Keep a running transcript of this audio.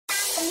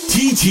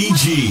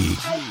TTG.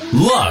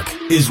 Luck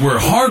is where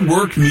hard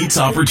work meets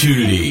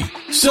opportunity.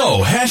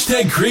 So,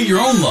 #create your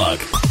own luck.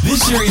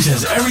 This series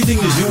has everything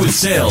to do with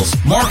sales,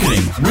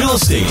 marketing, real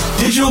estate,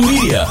 digital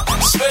media,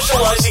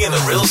 specializing in the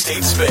real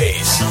estate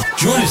space.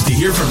 Join us to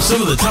hear from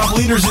some of the top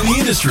leaders in the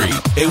industry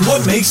and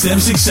what makes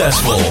them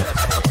successful.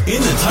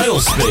 In the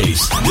title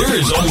space, there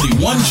is only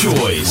one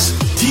choice.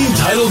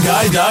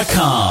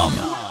 TeamTitleGuy.com.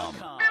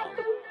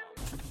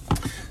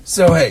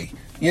 So, hey,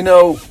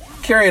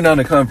 carrying on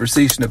a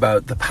conversation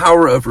about the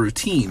power of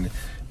routine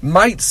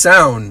might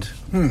sound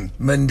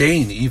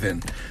mundane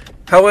even.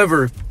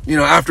 However,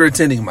 after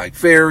attending Mike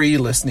Ferry,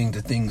 listening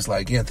to things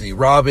like Anthony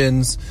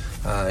Robbins,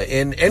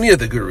 and any of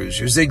the gurus,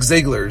 your Zig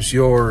Ziglars,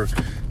 your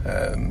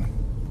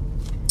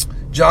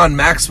John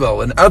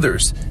Maxwell, and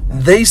others,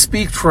 they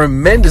speak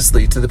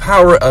tremendously to the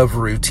power of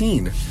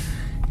routine.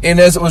 And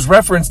as it was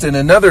referenced in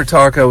another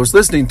talk I was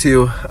listening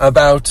to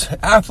about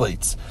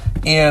athletes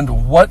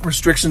and what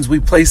restrictions we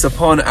place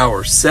upon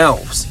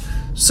ourselves.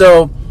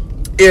 So,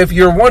 if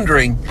you're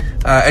wondering,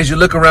 as you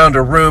look around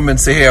a room and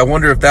say, hey, I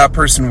wonder if that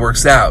person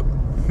works out,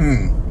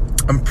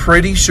 I'm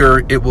pretty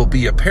sure it will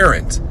be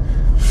apparent.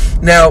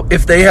 Now,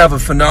 if they have a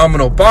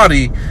phenomenal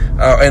body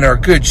and are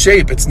good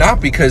shape, it's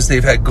not because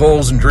they've had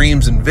goals and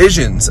dreams and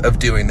visions of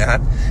doing that.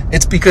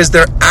 It's because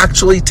they're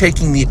actually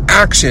taking the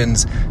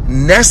actions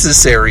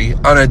necessary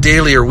on a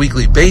daily or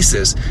weekly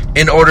basis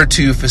in order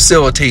to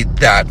facilitate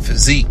that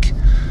physique.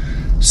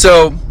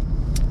 So,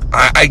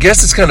 I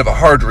guess it's kind of a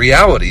hard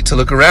reality to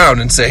look around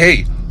and say,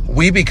 hey,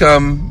 we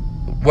become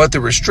what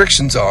the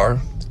restrictions are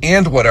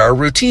and what our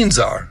routines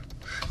are.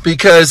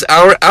 Because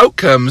our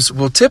outcomes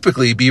will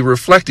typically be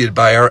reflected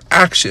by our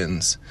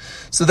actions.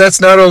 So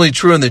that's not only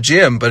true in the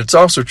gym, but it's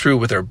also true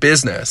with our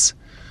business.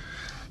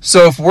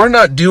 So if we're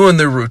not doing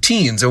the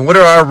routines, and what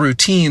are our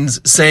routines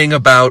saying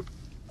about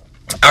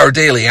our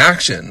daily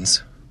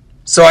actions?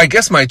 So I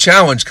guess my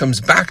challenge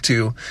comes back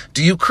to,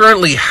 do you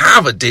currently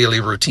have a daily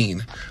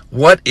routine?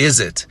 What is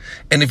it?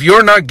 And if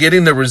you're not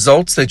getting the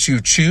results that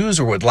you choose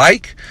or would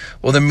like,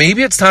 well, then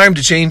maybe it's time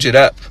to change it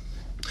up.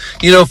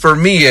 For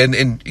me,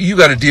 and you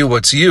got to deal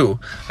what's you,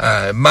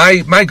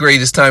 my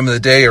greatest time of the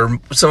day, or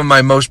some of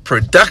my most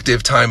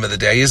productive time of the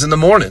day, is in the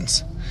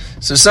mornings.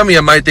 So some of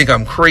you might think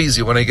I'm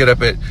crazy when I get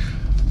up at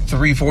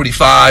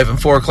 3:45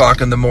 and 4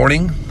 o'clock in the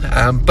morning.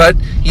 But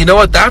you know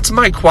what? That's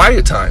my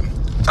quiet time.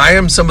 I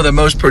am some of the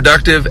most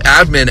productive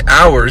admin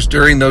hours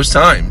during those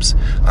times.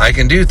 I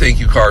can do thank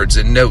you cards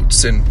and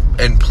notes and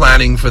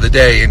planning for the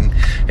day and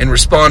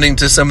responding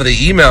to some of the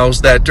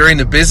emails that during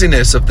the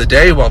busyness of the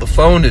day while the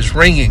phone is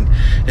ringing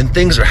and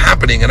things are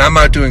happening and I'm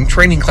out doing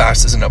training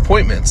classes and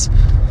appointments.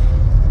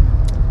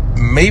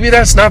 Maybe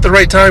that's not the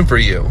right time for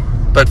you,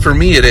 but for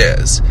me it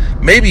is.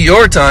 Maybe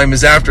your time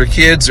is after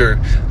kids or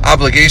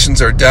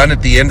obligations are done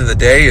at the end of the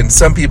day, and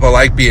some people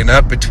like being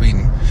up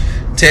between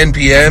 10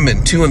 p.m.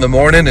 and 2 in the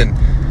morning, and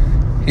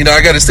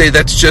I got to say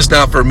that's just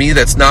not for me.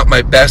 That's not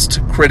my best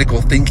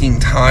critical thinking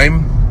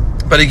time.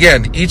 But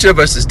again, each of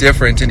us is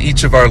different, and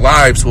each of our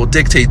lives will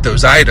dictate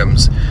those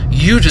items.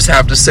 You just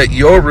have to set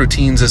your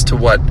routines as to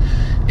what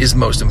is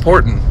most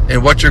important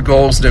and what your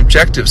goals and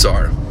objectives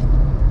are.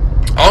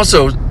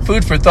 Also,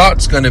 food for thought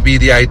is going to be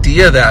the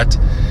idea that,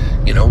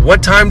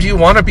 what time do you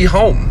want to be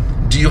home?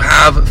 Do you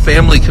have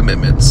family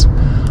commitments?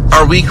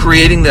 Are we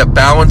creating that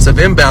balance of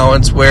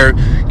imbalance where,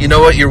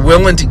 you're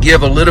willing to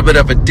give a little bit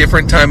of a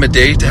different time of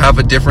day to have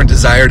a different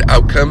desired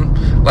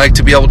outcome, like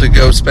to be able to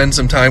go spend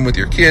some time with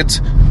your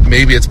kids.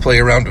 Maybe it's play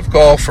a round of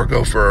golf or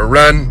go for a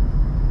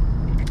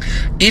run.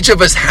 Each of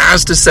us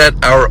has to set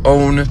our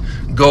own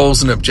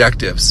goals and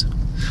objectives.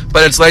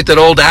 But it's like that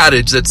old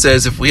adage that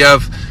says if we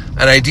have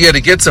an idea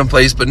to get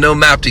someplace but no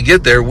map to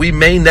get there, we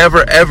may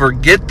never ever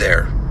get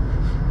there.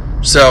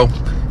 So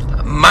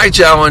my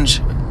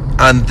challenge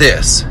on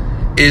this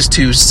is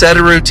to set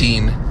a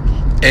routine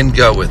and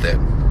go with it.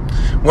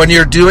 When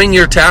you're doing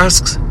your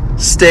tasks,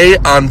 stay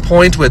on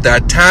point with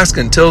that task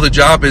until the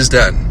job is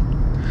done.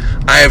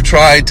 I have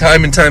tried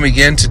time and time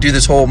again to do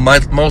this whole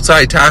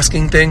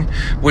multitasking thing,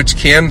 which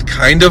can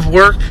kind of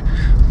work,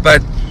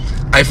 but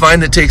I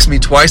find it takes me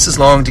twice as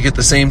long to get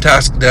the same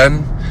task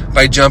done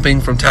by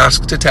jumping from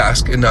task to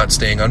task and not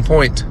staying on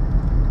point.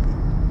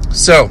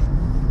 So,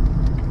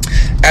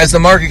 as the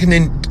market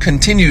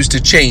continues to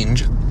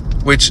change,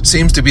 which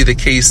seems to be the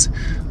case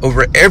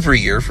over every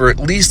year for at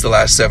least the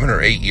last 7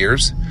 or 8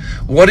 years,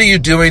 what are you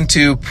doing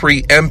to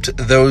preempt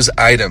those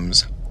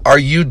items? Are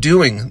you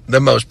doing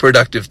the most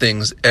productive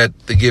things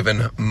at the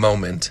given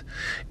moment?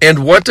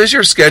 And what does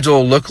your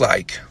schedule look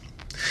like?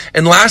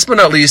 And last but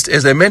not least,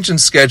 as I mentioned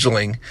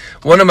scheduling,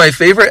 one of my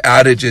favorite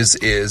adages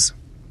is,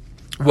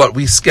 what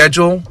we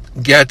schedule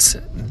gets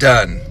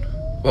done.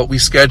 What we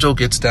schedule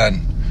gets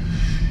done.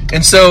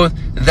 And so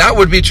that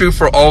would be true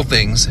for all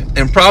things.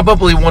 And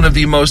probably one of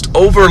the most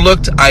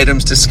overlooked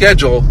items to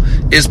schedule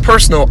is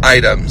personal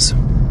items.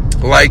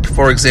 Like,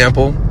 for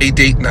example, a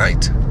date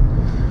night.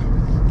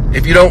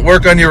 If you don't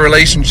work on your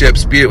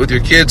relationships, be it with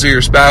your kids or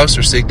your spouse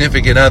or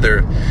significant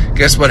other,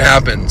 guess what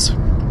happens?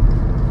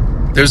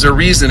 There's a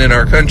reason in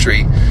our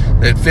country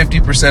that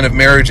 50% of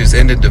marriages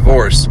end in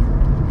divorce.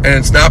 And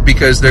it's not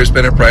because there's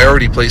been a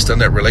priority placed on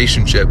that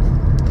relationship.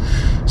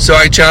 So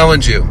I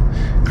challenge you,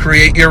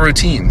 create your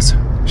routines,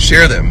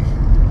 share them.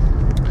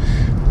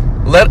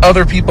 Let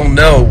other people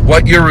know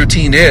what your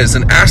routine is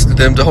and ask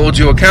them to hold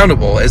you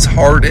accountable, as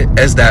hard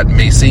as that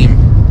may seem.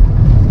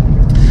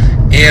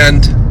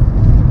 And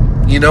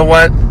you know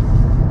what?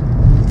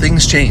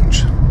 Things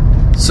change.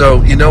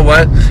 So, you know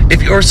what?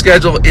 If your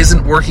schedule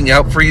isn't working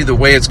out for you the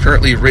way it's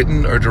currently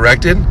written or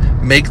directed,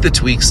 make the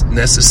tweaks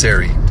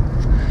necessary.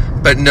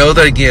 But know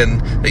that, again,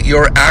 that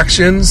your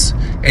actions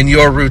and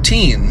your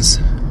routines,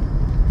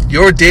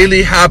 your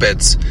daily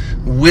habits,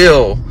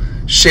 will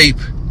shape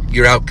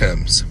your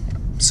outcomes.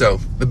 So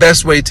the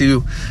best way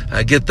to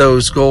get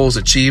those goals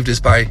achieved is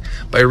by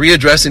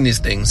readdressing these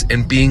things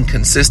and being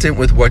consistent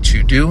with what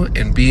you do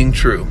and being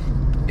true.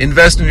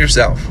 Invest in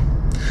yourself.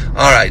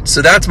 All right,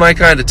 so that's my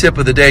kind of tip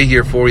of the day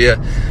here for you.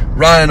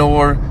 Ryan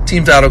Orr,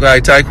 Team Title Guy,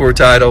 Ticor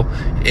Title,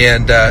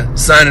 and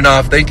signing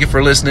off. Thank you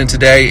for listening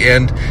today,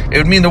 and it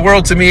would mean the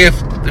world to me if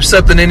there's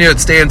something in you that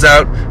stands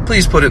out.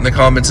 Please put it in the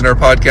comments in our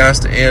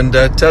podcast and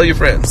tell your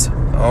friends.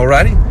 All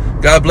righty,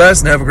 God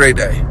bless and have a great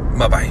day.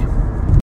 Bye-bye.